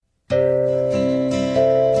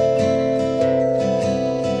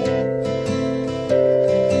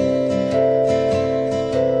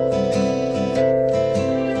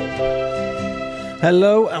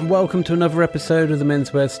Hello and welcome to another episode of the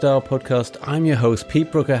Menswear Style Podcast. I'm your host, Pete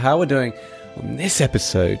Brooker. How are we doing? On this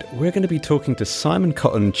episode, we're going to be talking to Simon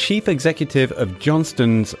Cotton, Chief Executive of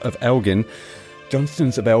Johnstons of Elgin.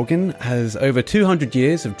 Johnstons of Elgin has over 200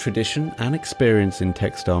 years of tradition and experience in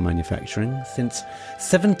textile manufacturing. Since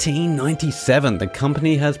 1797, the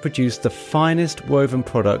company has produced the finest woven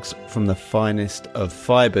products from the finest of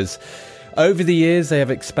fibres. Over the years, they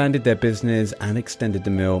have expanded their business and extended the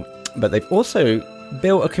mill, but they've also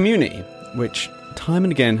built a community, which time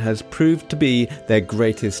and again has proved to be their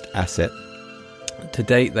greatest asset. To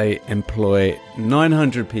date, they employ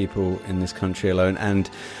 900 people in this country alone, and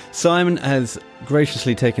Simon has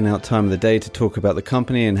graciously taken out time of the day to talk about the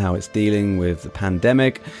company and how it's dealing with the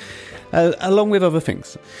pandemic, along with other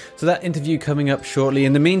things. So that interview coming up shortly.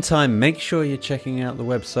 In the meantime, make sure you're checking out the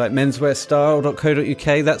website,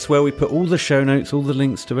 menswearstyle.co.uk. That's where we put all the show notes, all the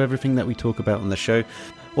links to everything that we talk about on the show.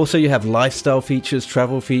 Also, you have lifestyle features,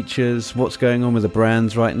 travel features, what's going on with the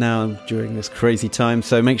brands right now during this crazy time.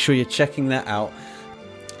 So make sure you're checking that out.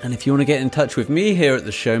 And if you want to get in touch with me here at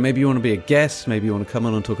the show, maybe you want to be a guest, maybe you want to come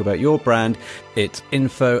on and talk about your brand, it's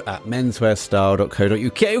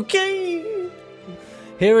info@menswearstyle.co.uk. Okay.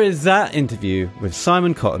 Here is that interview with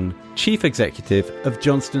Simon Cotton, Chief Executive of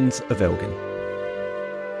Johnstons of Elgin.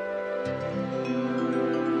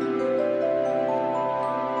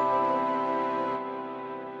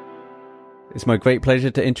 It's my great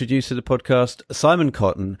pleasure to introduce to the podcast Simon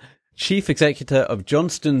Cotton, Chief Executive of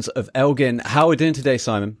Johnstons of Elgin. How are we doing today,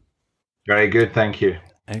 Simon? Very good, thank you.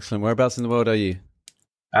 Excellent. Whereabouts in the world are you?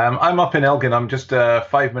 I'm up in Elgin. I'm just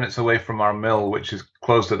 5 minutes away from our mill, which is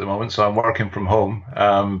closed at the moment, so I'm working from home.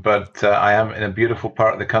 But I am in a beautiful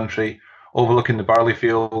part of the country, overlooking the barley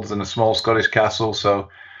fields and a small Scottish castle, so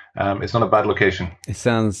it's not a bad location. It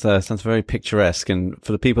sounds very picturesque, and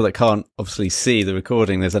for the people that can't obviously see the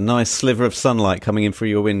recording, there's a nice sliver of sunlight coming in through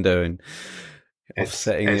your window and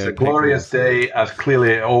offsetting. It's a glorious day, as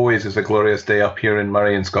clearly it always is a glorious day up here in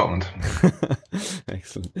Murray in Scotland.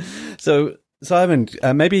 Excellent. So, Simon,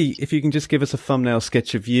 maybe if you can just give us a thumbnail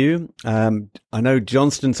sketch of you. I know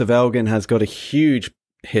Johnstons of Elgin has got a huge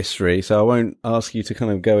history, so I won't ask you to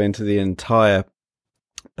kind of go into the entire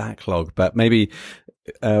backlog, but maybe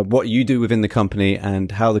what you do within the company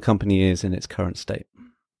and how the company is in its current state.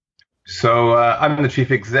 So I'm the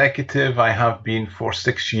chief executive. I have been for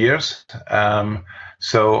 6 years.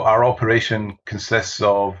 So our operation consists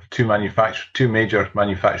of two major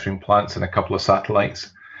manufacturing plants and a couple of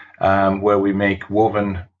satellites, where we make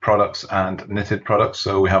woven products and knitted products.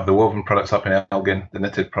 So we have the woven products up in Elgin, the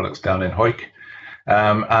knitted products down in Hawick.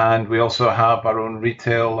 And we also have our own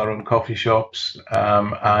retail, our own coffee shops,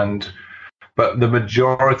 but the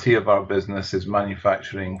majority of our business is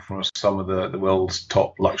manufacturing for some of the world's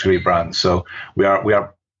top luxury brands. So we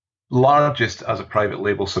are largest as a private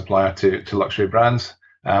label supplier to luxury brands,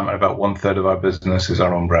 and about 1/3 of our business is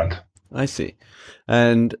our own brand. I see.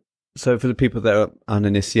 And so for the people that are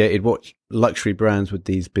uninitiated, what luxury brands would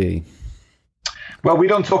these be? Well, we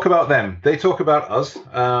don't talk about them. They talk about us.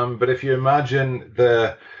 But if you imagine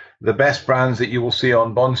the best brands that you will see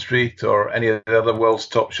on Bond Street or any of the other world's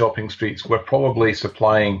top shopping streets, we're probably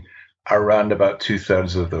supplying around about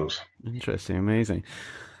 2/3 of those. Interesting, amazing.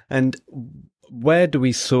 And where do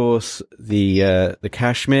we source the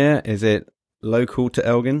cashmere? Is it local to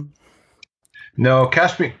Elgin? No,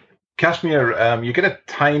 cashmere. You get a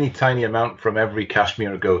tiny amount from every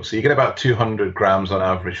cashmere goat. So you get about 200 grams on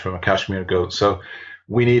average from a cashmere goat. So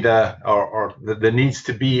we need there needs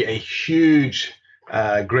to be a huge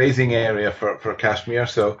grazing area for cashmere.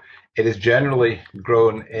 So it is generally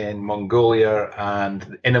grown in Mongolia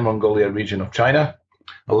and Inner Mongolia region of China,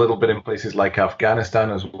 a little bit in places like Afghanistan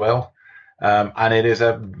as well. And it is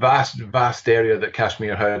a vast area that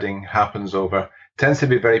cashmere herding happens over. Tends to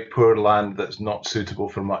be very poor land that's not suitable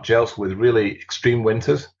for much else, with really extreme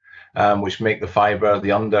winters, which make the fiber,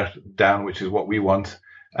 the underdown, which is what we want,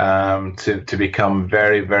 to become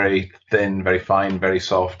very, very thin, very fine, very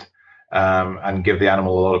soft. And give the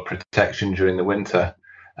animal a lot of protection during the winter,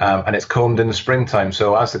 and it's combed in the springtime.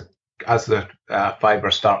 So as the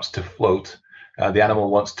fiber starts to float, the animal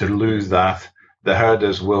wants to lose that. The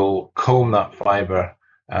herders will comb that fiber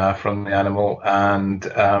from the animal, and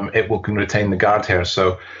it can retain the guard hair.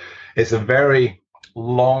 So it's a very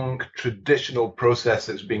long traditional process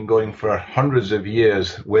that's been going for hundreds of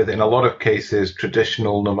years, with, in a lot of cases,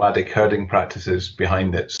 traditional nomadic herding practices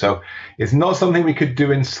behind it. So it's not something we could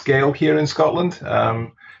do in scale here in Scotland.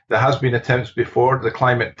 There has been attempts before. The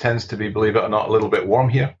climate tends to be, believe it or not, a little bit warm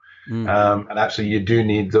here. And actually you do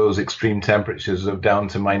need those extreme temperatures of down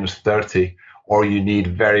to -30, or you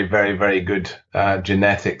need very, very, very good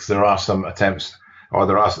genetics. There are some attempts or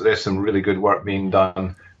there's some really good work being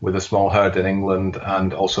done with a small herd in England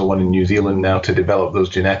and also one in New Zealand now to develop those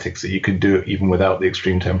genetics that you could do even without the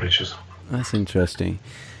extreme temperatures. That's interesting.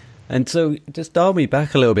 And so just dial me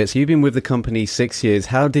back a little bit. So you've been with the company 6 years.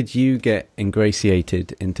 How did you get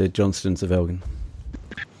ingratiated into Johnstons of Elgin?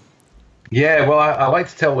 Yeah, well, I like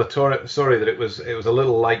to tell the story that it was a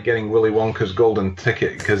little like getting Willy Wonka's golden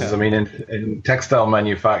ticket, because I mean, in textile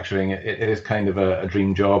manufacturing, it is kind of a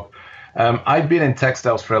dream job. I'd been in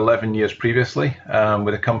textiles for 11 years previously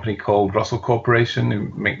with a company called Russell Corporation, who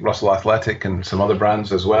make Russell Athletic and some other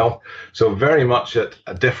brands as well. So very much at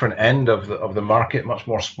a different end of the market, much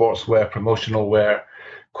more sportswear, promotional wear,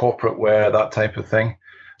 corporate wear, that type of thing.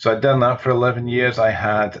 So I'd done that for 11 years. I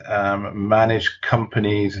had managed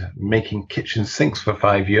companies making kitchen sinks for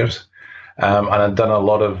 5 years. And I'd done a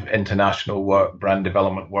lot of international work, brand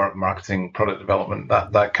development work, marketing, product development,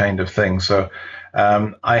 that kind of thing. So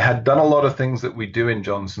I had done a lot of things that we do in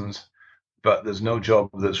Johnstons, but there's no job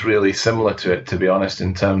that's really similar to it, to be honest,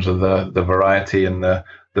 in terms of the variety and the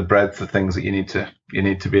breadth of things that you need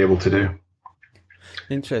to be able to do.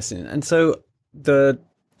 Interesting. And so the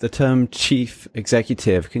term chief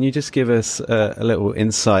executive, can you just give us a little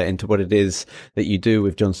insight into what it is that you do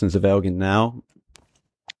with Johnstons of Elgin now?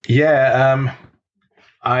 Yeah,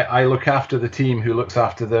 I look after the team who looks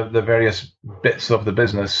after the various bits of the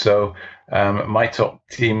business. So my top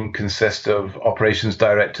team consists of operations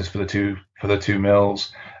directors for the two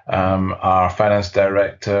mills, our finance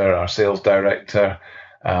director, our sales director,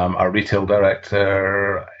 our retail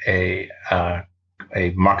director, a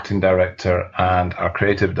marketing director, and our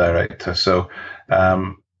creative director. So,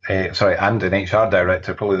 and an HR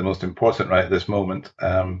director, probably the most important right at this moment.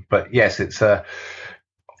 But yes,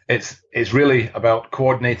 it's really about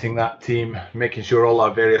coordinating that team, making sure all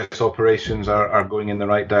our various operations are going in the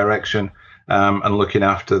right direction, and looking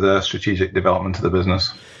after the strategic development of the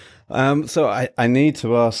business. So I need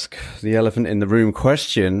to ask the elephant in the room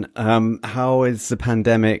question. How is the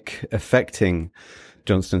pandemic affecting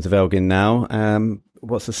Johnstons of Elgin now?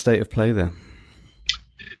 What's the state of play there?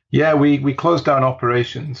 Yeah, we closed down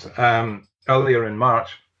operations earlier in March.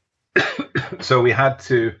 So we had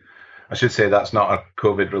to, I should say that's not a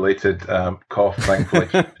COVID-related cough, thankfully.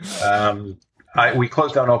 We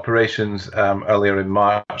closed down operations earlier in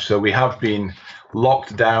March. So we have been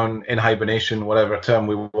locked down, in hibernation, whatever term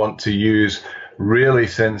we want to use, really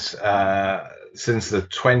since the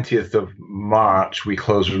 20th of March, we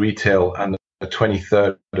closed retail, and the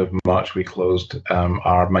 23rd of March, we closed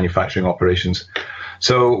our manufacturing operations.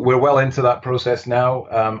 So we're well into that process now.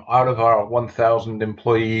 Out of our 1,000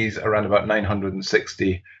 employees, around about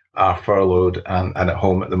 960 are furloughed and at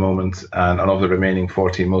home at the moment. And of the remaining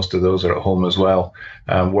 40, most of those are at home as well,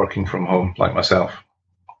 working from home, like myself.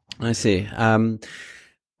 I see. And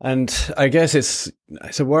I guess it's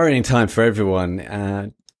a worrying time for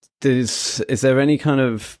everyone. Is there any kind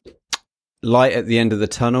of light at the end of the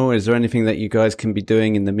tunnel? Is there anything that you guys can be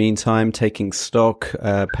doing in the meantime, taking stock,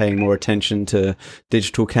 paying more attention to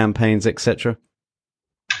digital campaigns, etc.?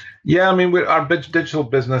 Yeah, I mean, our digital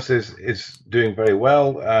business is doing very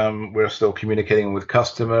well. We're still communicating with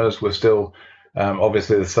customers. We're still,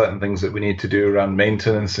 obviously, there's certain things that we need to do around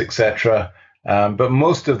maintenance, etc. But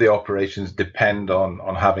most of the operations depend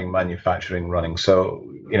on having manufacturing running. So,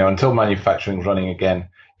 until manufacturing's running again,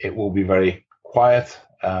 it will be very quiet.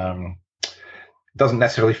 Doesn't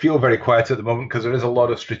necessarily feel very quiet at the moment because there is a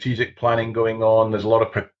lot of strategic planning going on. There's a lot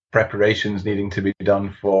of preparations needing to be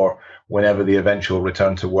done for whenever the eventual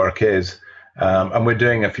return to work is. And we're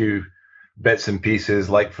doing a few bits and pieces,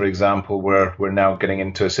 like, for example, we're now getting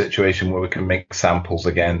into a situation where we can make samples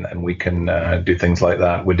again, and we can do things like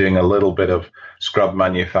that. We're doing a little bit of scrub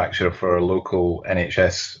manufacture for local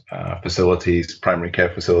NHS facilities, primary care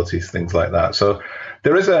facilities, things like that. So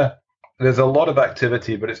there's a lot of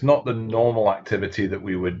activity, but it's not the normal activity that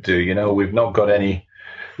we would do. We've not got any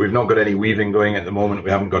weaving going at the moment.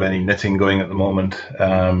 We haven't got any knitting going at the moment.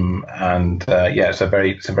 It's a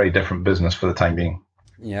very different business for the time being.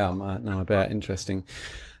 Yeah, no, I bet. Interesting.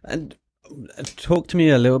 And talk to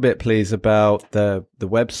me a little bit, please, about the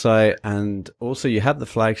website, and also you have the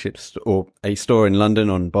flagship or a store in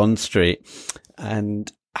London on Bond Street,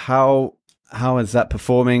 and how is that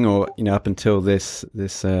performing, or up until this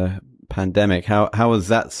pandemic, how is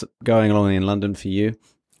that going along in London for you?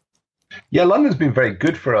 Yeah, London's been very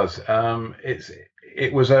good for us.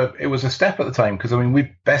 It was a step at the time, because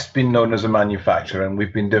we've best been known as a manufacturer, and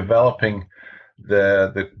we've been developing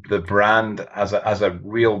the brand as a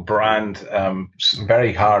real brand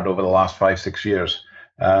very hard over the last 5-6 years.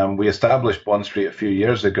 We established Bond Street a few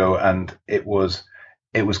years ago, and it was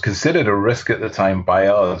considered a risk at the time by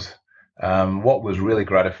us what was really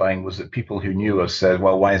gratifying was that people who knew us said,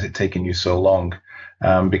 well, why is it taking you so long?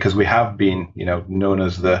 Because we have been, known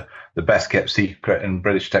as the best kept secret in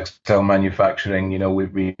British textile manufacturing.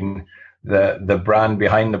 We've been the brand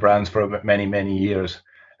behind the brands for many, many years.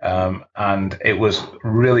 And it was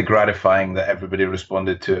really gratifying that everybody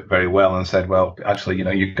responded to it very well and said, well, actually,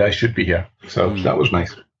 you guys should be here. So that was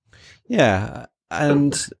nice. Yeah.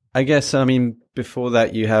 And I guess, before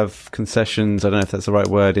that, you have concessions. I don't know if that's the right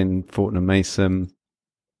word, in Fortnum Mason,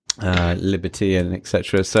 Liberty, and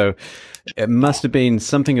etc. So it must have been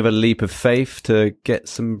something of a leap of faith to get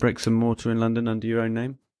some bricks and mortar in London under your own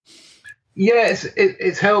name. Yeah,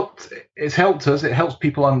 it's helped. It's helped us. It helps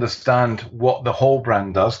people understand what the whole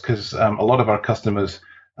brand does, because a lot of our customers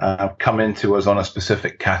come into us on a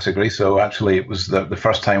specific category. So actually, it was the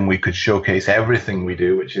first time we could showcase everything we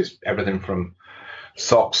do, which is everything from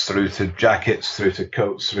socks through to jackets, through to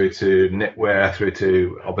coats, through to knitwear, through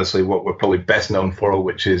to obviously what we're probably best known for,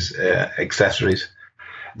 which is accessories.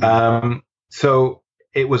 So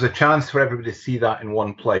it was a chance for everybody to see that in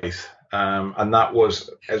one place. And that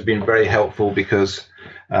has been very helpful, because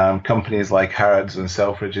companies like Harrods and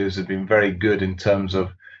Selfridges have been very good in terms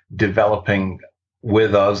of developing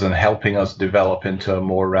with us and helping us develop into a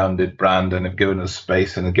more rounded brand, and have given us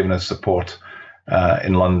space and have given us support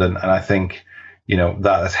in London. And I think,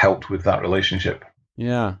 that has helped with that relationship.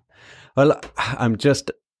 Yeah. Well, I'm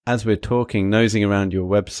just, as we're talking, nosing around your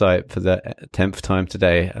website for the 10th time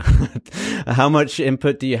today. How much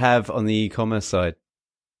input do you have on the e-commerce side?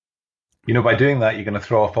 By doing that, you're going to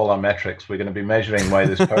throw off all our metrics. We're going to be measuring why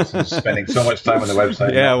this person is spending so much time on the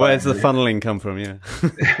website. Yeah, where's the funneling come from? Yeah.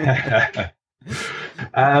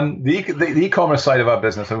 The e-commerce side of our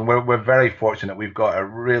business, and we're very fortunate. We've got a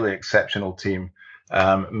really exceptional team,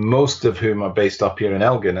 most of whom are based up here in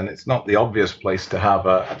Elgin, and it's not the obvious place to have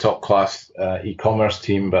a top-class e-commerce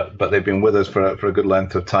team, but they've been with us for a good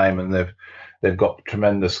length of time, and they've got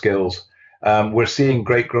tremendous skills. We're seeing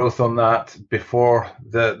great growth on that. Before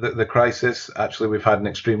the crisis, actually, we've had an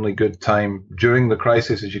extremely good time during the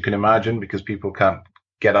crisis, as you can imagine, because people can't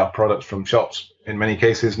get our products from shops in many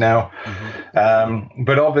cases now. Mm-hmm.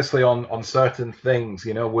 But obviously on certain things,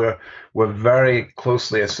 we're very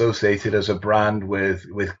closely associated as a brand with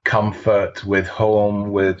comfort, with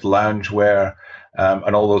home, with loungewear,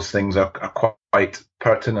 and all those things are quite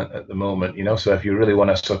pertinent at the moment, So if you really want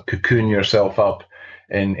to sort of cocoon yourself up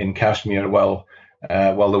in cashmere while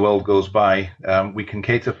the world goes by, we can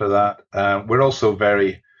cater for that. We're also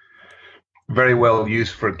very, very well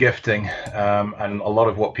used for gifting, and a lot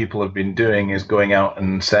of what people have been doing is going out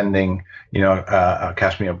and sending, a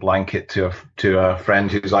cashmere blanket to a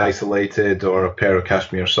friend who's isolated, or a pair of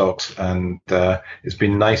cashmere socks, and it's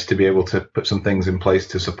been nice to be able to put some things in place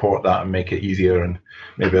to support that and make it easier and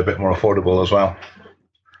maybe a bit more affordable as well.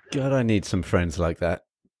 God, I need some friends like that.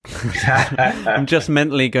 I'm just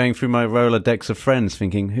mentally going through my Rolodex of friends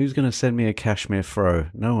thinking, who's going to send me a cashmere throw?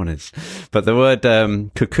 No one is. But the word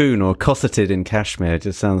cocoon or cosseted in cashmere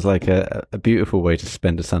just sounds like a beautiful way to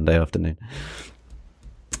spend a Sunday afternoon.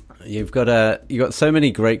 You've got so many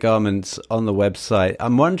great garments on the website.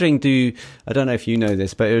 I'm wondering, I don't know if you know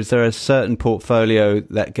this, but is there a certain portfolio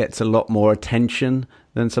that gets a lot more attention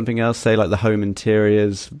than something else, say like the home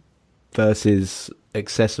interiors versus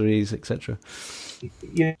accessories, etc.?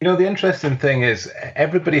 The interesting thing is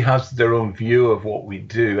everybody has their own view of what we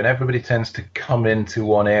do, and everybody tends to come into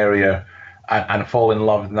one area and fall in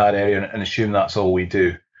love in that area and assume that's all we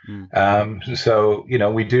do. So,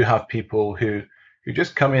 we do have people who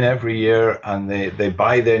just come in every year and they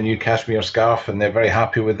buy their new cashmere scarf and they're very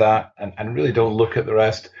happy with that and really don't look at the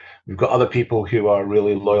rest. We've got other people who are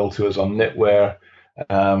really loyal to us on knitwear.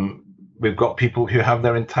 We've got people who have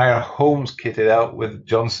their entire homes kitted out with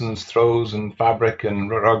Johnstons throws and fabric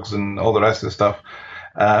and rugs and all the rest of the stuff,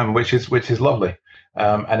 which is lovely.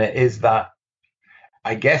 And it is that,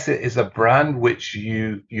 I guess it is a brand which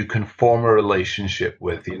you can form a relationship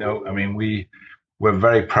with. We're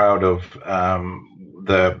very proud of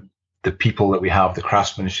the people that we have, the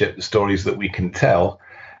craftsmanship, the stories that we can tell.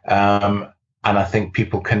 And I think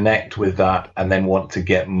people connect with that and then want to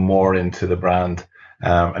get more into the brand.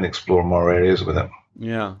 And explore more areas with it.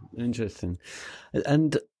 Yeah, interesting.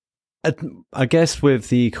 And I guess with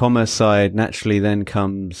the e-commerce side, naturally then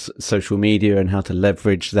comes social media and how to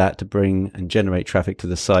leverage that to bring and generate traffic to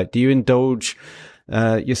the site. Do you indulge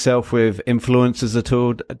yourself with influencers at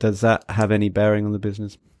all? Does that have any bearing on the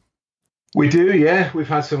business? We do, yeah. We've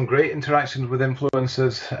had some great interactions with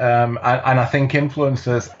influencers. And I think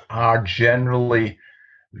influencers are generally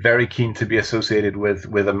very keen to be associated with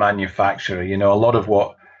a manufacturer. A lot of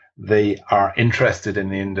what they are interested in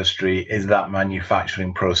the industry is that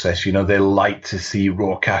manufacturing process. You know, they like to see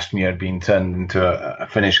raw cashmere being turned into a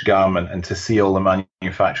finished garment and to see all the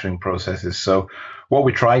manufacturing processes. So what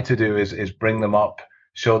we try to do is bring them up,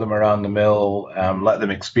 show them around the mill, let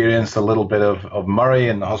them experience a little bit of Murray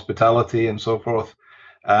and the hospitality and so forth,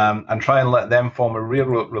 and try and let them form a real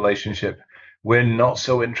relationship. We're not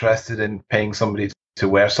so interested in paying somebody to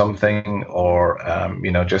wear something or,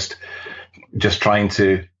 just trying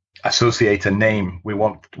to associate a name. We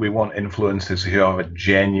want influencers who have a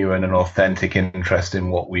genuine and authentic interest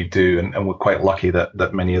in what we do, and we're quite lucky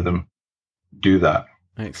that many of them do that.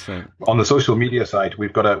 Excellent. On the social media side,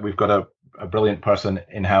 we've got a brilliant person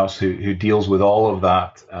in house who deals with all of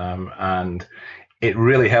that, and it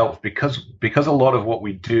really helps because a lot of what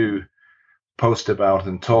we do post about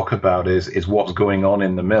and talk about is what's going on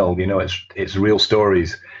in the mill. You know, it's real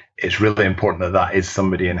stories. It's really important that is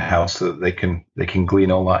somebody in house so that they can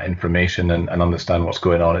glean all that information and understand what's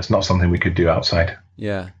going on. It's not something we could do outside.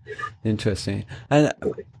 Yeah, interesting. And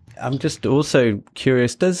I'm just also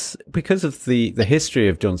curious, because of the history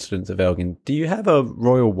of Johnstons of Elgin, do you have a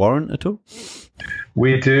royal warrant at all?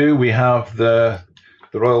 We do. We have the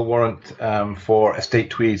royal warrant for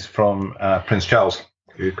estate tweeds from Prince Charles,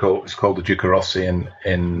 it's called the Duke of Rothesay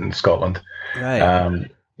in Scotland. Right.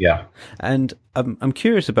 Yeah. And I'm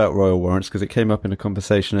curious about royal warrants because it came up in a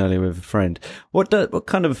conversation earlier with a friend. What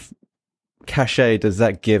kind of cachet does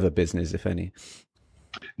that give a business, if any?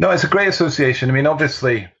 No, it's a great association. I mean,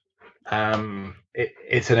 obviously,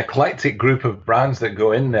 it's an eclectic group of brands that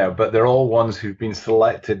go in there, but they're all ones who've been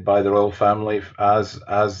selected by the royal family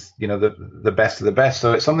as you know the best of the best.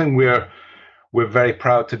 So it's something we're very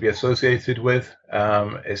proud to be associated with.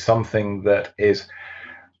 It's something that is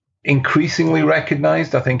increasingly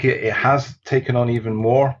recognized. I think it has taken on even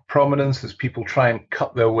more prominence as people try and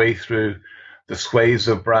cut their way through the swathes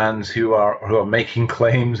of brands who are making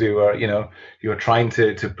claims, who are trying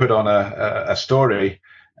to put on a story.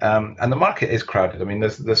 And the market is crowded. I mean,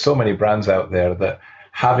 there's so many brands out there that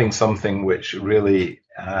having something which really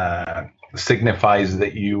signifies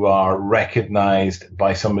that you are recognized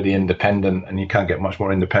by somebody independent, and you can't get much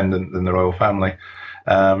more independent than the royal family,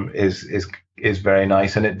 is very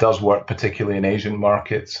nice. And it does work particularly in Asian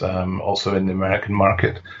markets, also in the American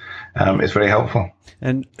market. It's very helpful.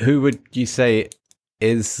 And who would you say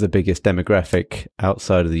is the biggest demographic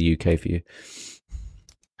outside of the UK for you?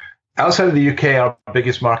 Outside of the UK, our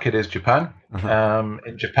biggest market is Japan. Uh-huh.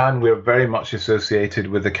 In Japan, we're very much associated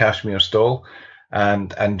with the cashmere stole,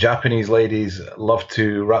 and Japanese ladies love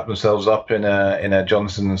to wrap themselves up in a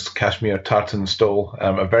Johnstons cashmere tartan stole,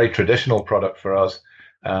 a very traditional product for us,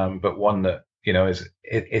 but one that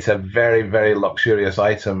it's a very, very luxurious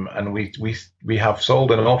item, and we have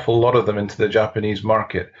sold an awful lot of them into the Japanese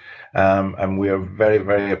market, and we are very,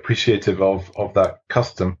 very appreciative of that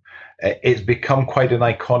custom. It's become quite an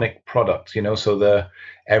iconic product, so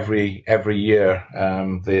every year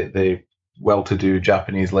the well-to-do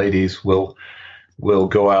Japanese ladies will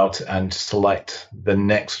go out and select the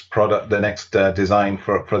next product, the next design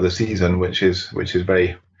for the season, which is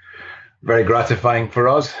very, very gratifying for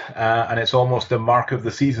us. And it's almost a mark of the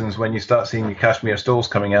seasons when you start seeing the cashmere stoles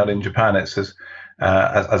coming out in Japan. It's as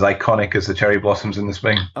iconic as the cherry blossoms in the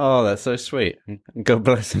spring. Oh, that's so sweet. God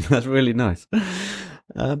bless them. That's really nice.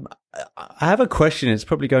 I have a question. It's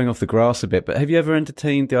probably going off the grass a bit, but have you ever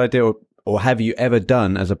entertained the idea, or have you ever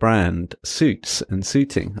done as a brand suits and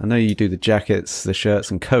suiting? I know you do the jackets, the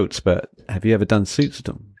shirts and coats, but have you ever done suits at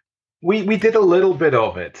all? We did a little bit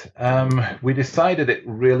of it. We decided it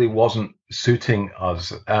really wasn't suiting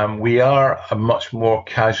us. We are a much more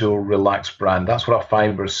casual, relaxed brand. That's what our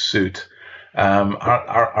fibers suit.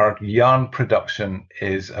 Our yarn production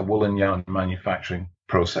is a woolen yarn manufacturing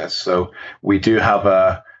process. So we do have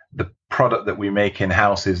the product that we make in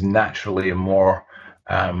house is naturally a more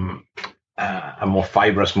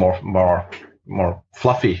fibrous, more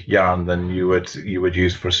fluffy yarn than you would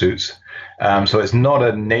use for suits. So it's not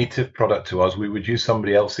a native product to us. We would use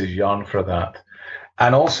somebody else's yarn for that.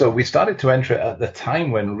 And also we started to enter it at the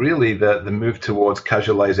time when really the move towards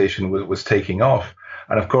casualization was taking off.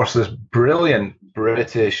 And of course, there's brilliant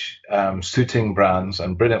British suiting brands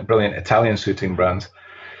and brilliant Italian suiting brands.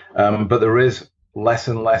 But there is less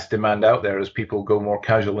and less demand out there as people go more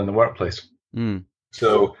casual in the workplace. Mm.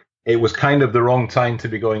 So it was kind of the wrong time to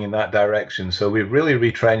be going in that direction. So we've really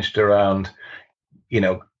retrenched around,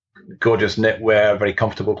 gorgeous knitwear, very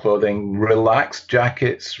comfortable clothing, relaxed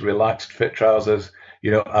jackets, relaxed fit trousers,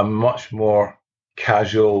 a much more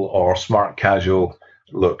casual or smart casual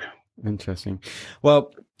look. Interesting.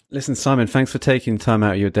 Well, Listen, Simon, thanks for taking time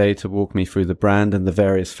out of your day to walk me through the brand and the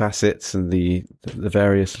various facets and the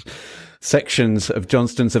various sections of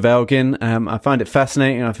Johnstons of Elgin. I find it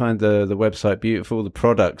fascinating. I find the website beautiful. The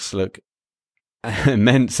products look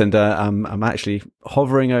immense, and I'm actually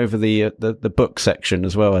hovering over the book section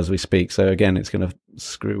as well as we speak. So again, it's going to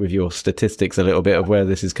screw with your statistics a little bit of where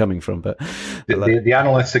this is coming from. But the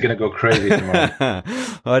analysts are going to go crazy tomorrow.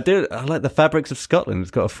 I like the fabrics of Scotland.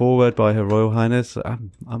 It's got a foreword by Her Royal Highness.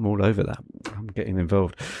 I'm all over that. I'm getting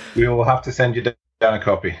involved. We will have to send you down a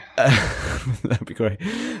copy. That'd be great.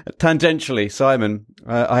 Tangentially, Simon,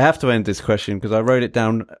 I have to end this question because I wrote it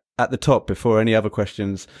down at the top before any other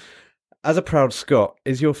questions. As a proud Scot,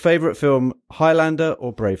 is your favourite film Highlander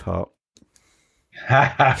or Braveheart?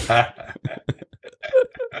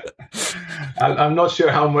 I'm not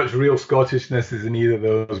sure how much real Scottishness is in either of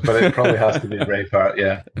those, but it probably has to be Braveheart,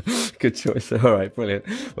 yeah. Good choice. All right, brilliant.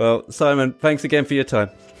 Well, Simon, thanks again for your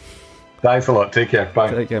time. Thanks a lot. Take care.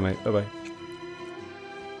 Bye. Take care, mate. Bye-bye.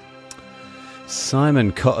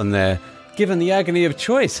 Simon Cotton there. Given the agony of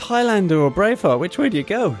choice, Highlander or Braveheart, which way do you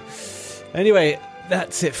go? Anyway,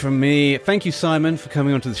 that's it from me. Thank you, Simon, for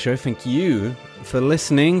coming onto the show. Thank you for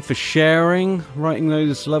listening, for sharing, writing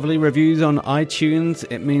those lovely reviews on iTunes.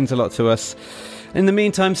 It means a lot to us. In the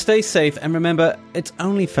meantime, stay safe and remember, it's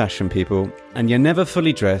only fashion, people, and you're never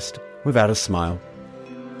fully dressed without a smile.